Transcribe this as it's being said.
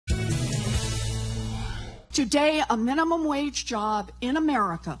Today, a minimum wage job in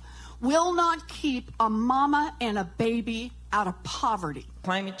America will not keep a mama and a baby out of poverty.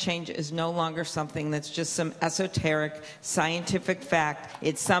 Climate change is no longer something that's just some esoteric scientific fact.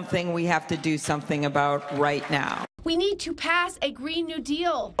 It's something we have to do something about right now. We need to pass a Green New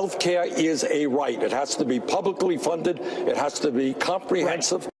Deal. Healthcare is a right. It has to be publicly funded. It has to be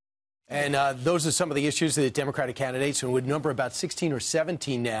comprehensive. And those are some of the issues that Democratic candidates, who would number about 16 or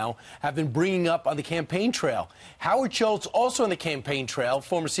 17 now, have been bringing up on the campaign trail. Howard Schultz, also on the campaign trail,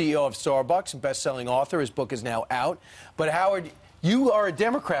 former CEO of Starbucks and best-selling author. His book is now out. But, Howard, you are a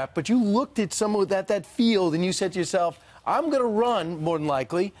Democrat, but you looked at some of that field and you said to yourself, I'm going to run, more than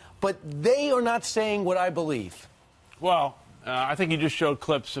likely, but they are not saying what I believe. Well, I think you just showed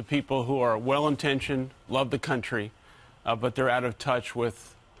clips of people who are well-intentioned, love the country, but they're out of touch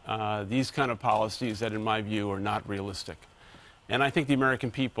with these kind of policies that, in my view, are not realistic. And I think the American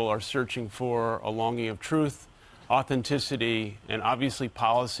people are searching for a longing of truth, authenticity, and obviously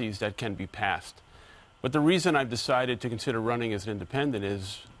policies that can be passed. But the reason I've decided to consider running as an independent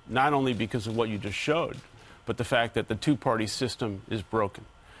is not only because of what you just showed, but the fact that the two-party system is broken.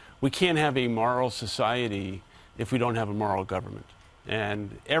 We can't have a moral society if we don't have a moral government.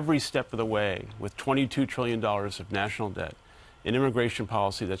 And every step of the way, with $22 trillion of national debt, an immigration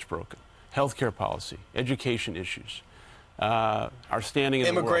policy that's broken, health care policy, education issues, our standing in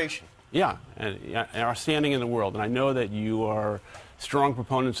immigration. The world. Yeah, and our standing in the world. And I know that you are strong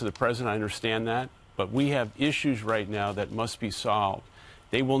proponents of the president. I understand that. But we have issues right now that must be solved.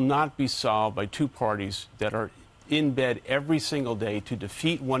 They will not be solved by two parties that are in bed every single day to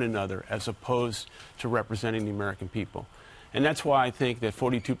defeat one another as opposed to representing the American people. And that's why I think that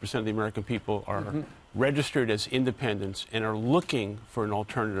 42% of the American people are registered as independents and are looking for an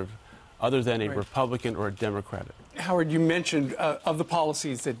alternative other than a Republican or a Democrat. Howard, you mentioned of the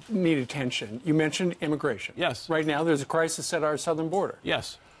policies that need attention, you mentioned immigration. Yes. Right now there's a crisis at our southern border.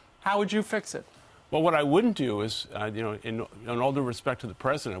 Yes. How would you fix it? Well, what I wouldn't do is, in all due respect to the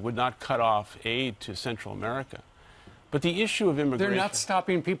president, I would not cut off aid to Central America. But the issue of immigration... They're not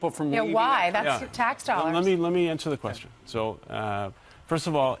stopping people from leaving. Yeah, why? That's your tax dollars. Let me answer the question. So, first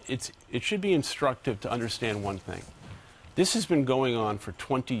of all, it should be instructive to understand one thing. This has been going on for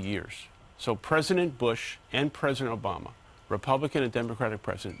 20 years. So President Bush and President Obama, Republican and Democratic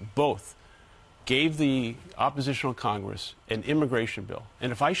president, both gave the oppositional Congress an immigration bill.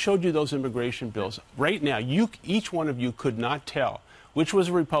 And if I showed you those immigration bills, right now, each one of you could not tell which was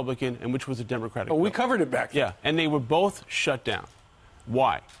a Republican and which was a Democratic bill. We covered it back then. Yeah, and they were both shut down.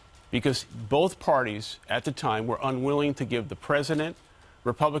 Why? Because both parties at the time were unwilling to give the president,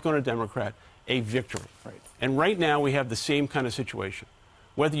 Republican or Democrat, a victory. Right. And right now we have the same kind of situation.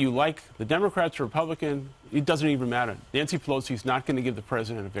 Whether you like the Democrats or Republican, it doesn't even matter. Nancy Pelosi is not going to give the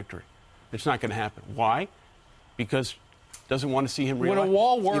president a victory. It's not going to happen. Why? Because doesn't want to see him reelected. When a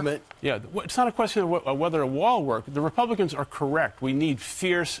wall works. Yeah, it's not a question of whether a wall works. The Republicans are correct. We need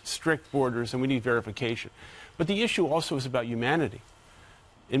fierce, strict borders, and we need verification. But the issue also is about humanity.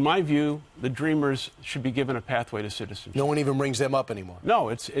 In my view, the Dreamers should be given a pathway to citizenship. No one even brings them up anymore. No,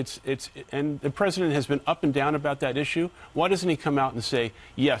 and the president has been up and down about that issue. Why doesn't he come out and say,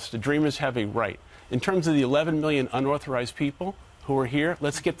 yes, the Dreamers have a right? In terms of the 11 million unauthorized people who are here,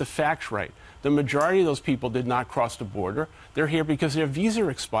 let's get the facts right. The majority of those people did not cross the border. They're here because their visa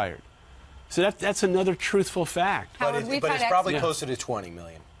expired. So that's another truthful fact. But it's probably closer to 20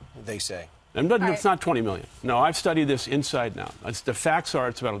 million, they say. It's not 20 million. No, I've studied this inside now. The facts are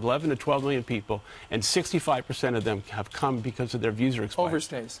it's about 11 to 12 million people, and 65% of them have come because of their visa expired.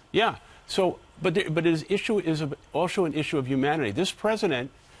 Overstays. Yeah. So, but his issue is also an issue of humanity. This president,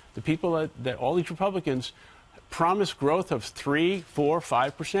 the people that all these Republicans promised growth of 3%,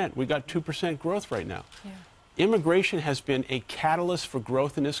 4%, 5%. We got 2% growth right now. Yeah. Immigration has been a catalyst for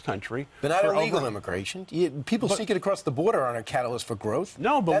growth in this country. But not illegal immigration. People seeking across the border aren't a catalyst for growth.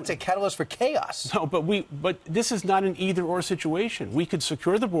 No, but that's a catalyst for chaos. No, but this is not an either-or situation. We could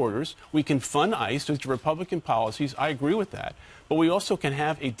secure the borders. We can fund ICE. There's Republican policies. I agree with that. But we also can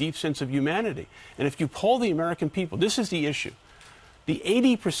have a deep sense of humanity. And if you poll the American people, this is the issue. The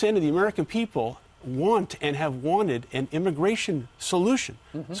 80% of the American people want and have wanted an immigration solution.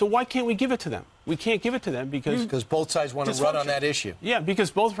 So why can't we give it to them? We can't give it to them because both sides want to run on that issue. Yeah,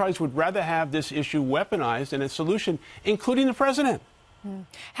 because both sides would rather have this issue weaponized and a solution, including the president.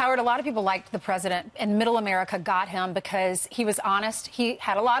 Howard, a lot of people liked the president, and middle America got him because he was honest. He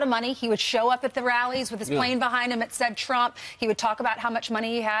had a lot of money. He would show up at the rallies with his plane behind him. It said Trump. He would talk about how much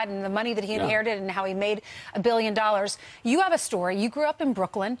money he had and the money that he inherited and how he made $1 billion. You have a story. You grew up in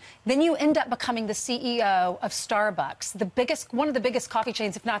Brooklyn. Then you end up becoming the CEO of Starbucks, one of the biggest coffee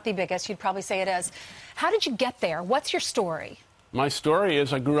chains, if not the biggest. You'd probably say it is. How did you get there? What's your story? My story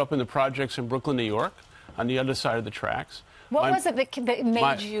is I grew up in the projects in Brooklyn, New York, on the other side of the tracks. What was it that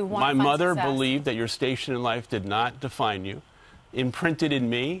made you want to find My mother success? believed that your station in life did not define you, imprinted in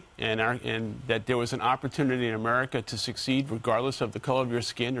me, and that there was an opportunity in America to succeed regardless of the color of your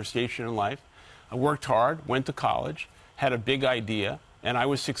skin or station in life. I worked hard, went to college, had a big idea, and I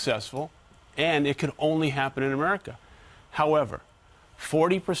was successful, and it could only happen in America. However,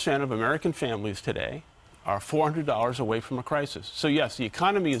 40% of American families today are $400 away from a crisis. So, yes, the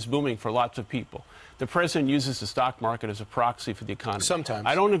economy is booming for lots of people. The president uses the stock market as a proxy for the economy. Sometimes.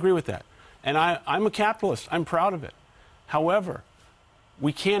 I don't agree with that. And I'm a capitalist. I'm proud of it. However,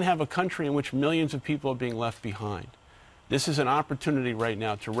 we can't have a country in which millions of people are being left behind. This is an opportunity right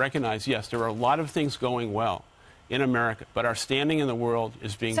now to recognize, yes, there are a lot of things going well in America, but our standing in the world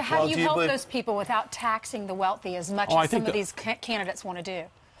is being... So how do you help those people without taxing the wealthy as much as some of these candidates want to do?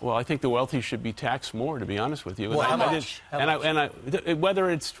 Well, I think the wealthy should be taxed more, to be honest with you. Well, how much?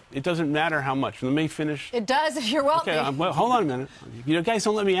 It doesn't matter how much. Let me finish. It does if you're wealthy. Okay, well, hold on a minute. You guys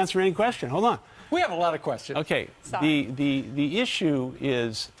don't let me answer any question. Hold on. We have a lot of questions. Okay. The issue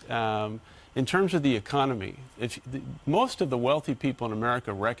is, in terms of the economy, most of the wealthy people in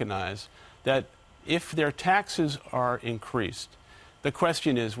America recognize that if their taxes are increased, the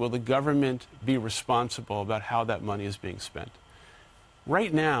question is, will the government be responsible about how that money is being spent?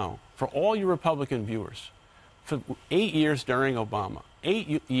 Right now, for all your Republican viewers, for 8 years during Obama,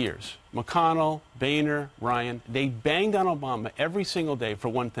 8 years, McConnell, Boehner, Ryan, they banged on Obama every single day for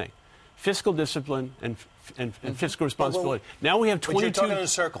one thing: fiscal discipline and fiscal responsibility. Now we have 22... But you're talking in a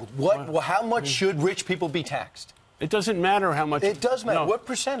circle. How much should rich people be taxed? It doesn't matter how much... It does matter. No. What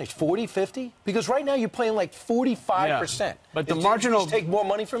percentage? 40, 50? Because right now you're paying like 45%. Yeah. But the marginal... Just take more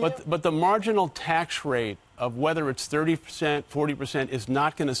money from you? But the marginal tax rate of whether it's 30%, 40% is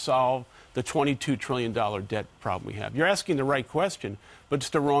not going to solve the $22 trillion debt problem we have. You're asking the right question, but it's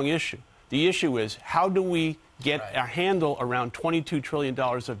the wrong issue. The issue is, how do we get our handle around $22 trillion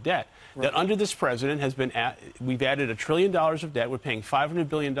of debt? That under this president we've added $1 trillion of debt. We're paying $500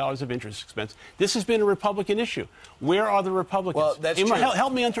 billion of interest expense. This has been a Republican issue. Where are the Republicans? Well, that's true.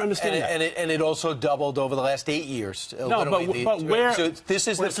 Help me understand that. And it also doubled over the last 8 years. No, but where... So this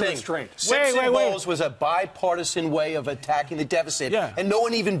is the thing. Wait. Bowles was a bipartisan way of attacking the deficit, and no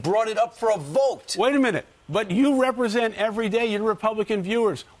one even brought it up for a vote. Wait a minute. But you represent every day your Republican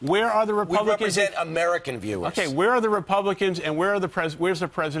viewers. Where are the Republicans? We represent American viewers. Okay, where are the Republicans and where's the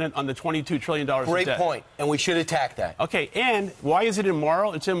president on the $22 trillion of debt? Great point, and we should attack that. Okay, and why is it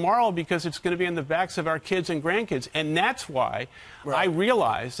immoral? It's immoral because it's going to be on the backs of our kids and grandkids, and that's why I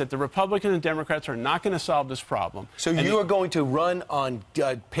realize that the Republicans and Democrats are not going to solve this problem. So you are going to run on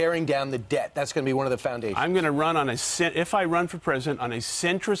paring down the debt. That's going to be one of the foundations. I'm going to run on if I run for president, on a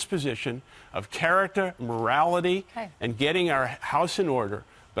centrist position of character, morality, and getting our house in order.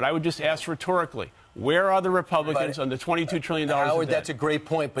 But I would just ask rhetorically, where are the Republicans on the $22 trillion of Howard, debt? that's a great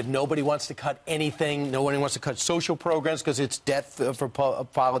point, but nobody wants to cut anything. No one wants to cut social programs because it's death for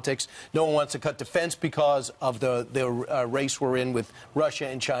politics. No one wants to cut defense because of the race we're in with Russia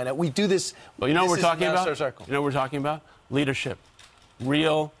and China. We do this. Well, you know what we're talking about? You know what we're talking about? Leadership.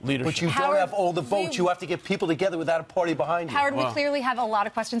 Real leadership. But you don't have all the votes. You have to get people together without a party behind you. Howard, we clearly have a lot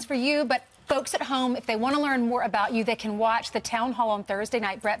of questions for you, but folks at home, if they want to learn more about you, they can watch the town hall on Thursday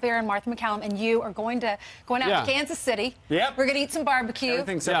night. Brett Baier and Martha McCallum and you are going out to Kansas City. Yep. We're going to eat some barbecue.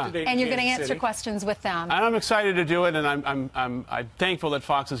 Everything's up to date and you're going to answer City. questions with them. And I'm excited to do it, and I'm thankful that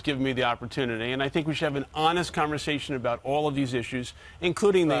Fox has given me the opportunity. And I think we should have an honest conversation about all of these issues,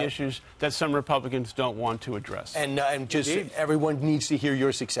 including the issues that some Republicans don't want to address. And everyone needs to hear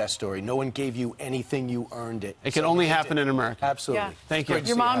your success story. No one gave you anything; you earned it. It can only happen in America. Absolutely. Yeah. Thank you.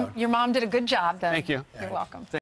 Your mom did a good job, though. Thank you. You're welcome.